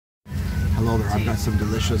Hello there, I've got some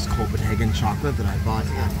delicious Copenhagen chocolate that I bought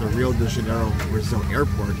at the Rio De Janeiro, Brazil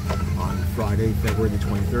airport on Friday, February the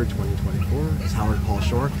 23rd, 2024. It's Howard Paul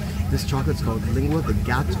Shore. This chocolate's called Lingua the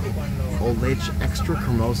Gato, Leite extra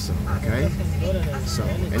Cremoso, okay? So,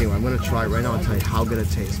 anyway, I'm going to try it right now and tell you how good it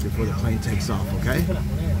tastes before the plane takes off, okay?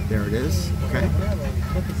 There it is, okay?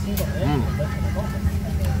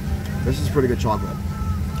 This is pretty good chocolate.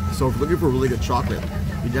 So if you're looking for really good chocolate,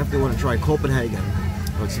 you definitely want to try Copenhagen.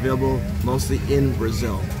 It's available mostly in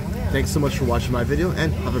Brazil. Thanks so much for watching my video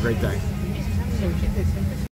and have a great day.